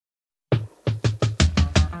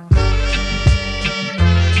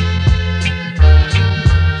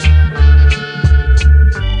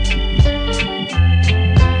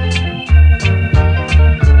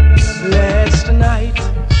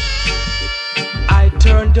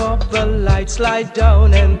turned off the lights, lied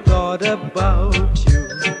down and thought about you.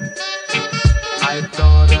 I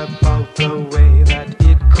thought about the way that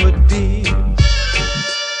it could be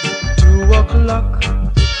 2 o'clock,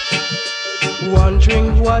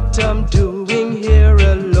 wondering what I'm doing here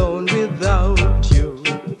alone without you.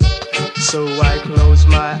 So I close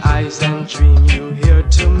my eyes and dream you here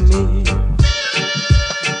to me.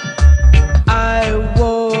 I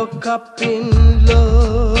woke up in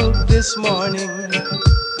love this morning.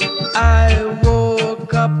 I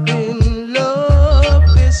woke up in love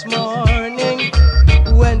this morning.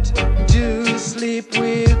 Went to sleep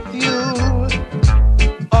with you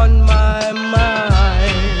on my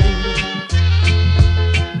mind.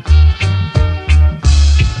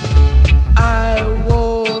 I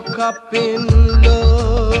woke up in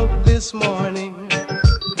love this morning.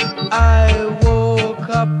 I woke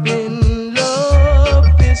up in love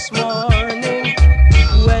this morning.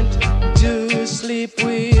 Went to sleep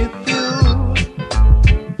with you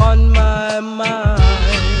on my mind.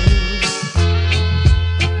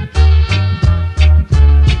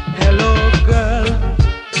 Hello girl,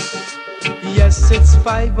 yes it's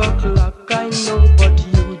 5 o'clock, I know, but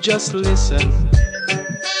you just listen.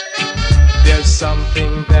 There's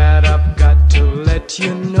something that I've got to let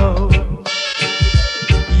you know.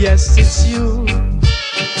 Yes, it's you,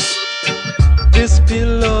 this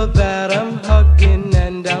pillow that I'm hugging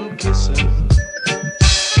and I'm kissing.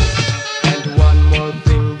 And one more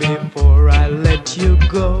thing before I let you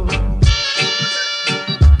go.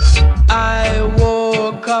 I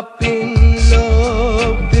woke up in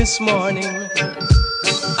love this morning.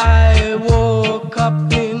 I woke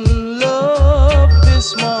up in love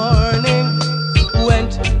this morning.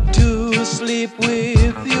 Went to sleep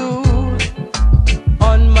with you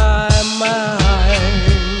on my mind.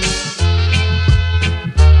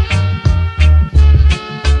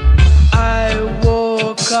 I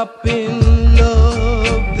woke up in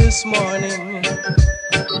love this morning.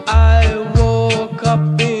 I woke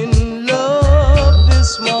up in love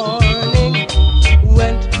this morning.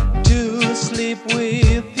 Went to sleep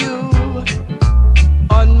with you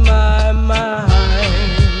on my mind.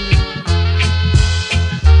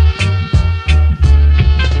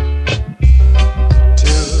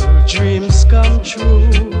 Till dreams come true,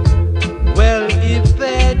 well if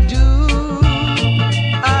they do,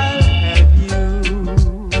 I'll have you.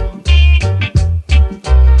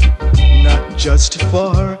 Not just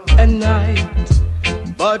for a night,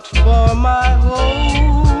 but for my whole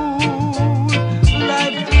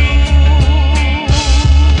life through.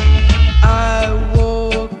 I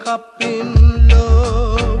woke up in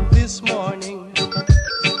love this morning.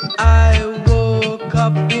 I woke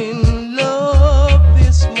up in love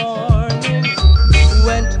this morning.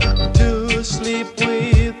 Went to sleep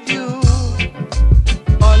with you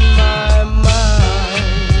on my mind.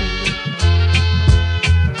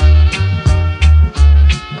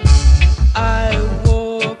 I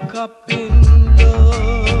woke up in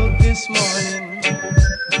love this morning.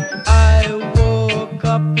 I woke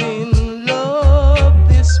up in love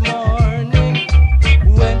this morning.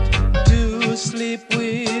 Went to sleep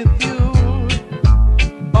with you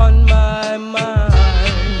on my mind.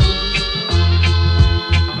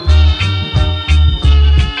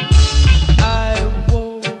 I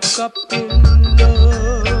woke up in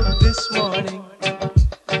love this morning.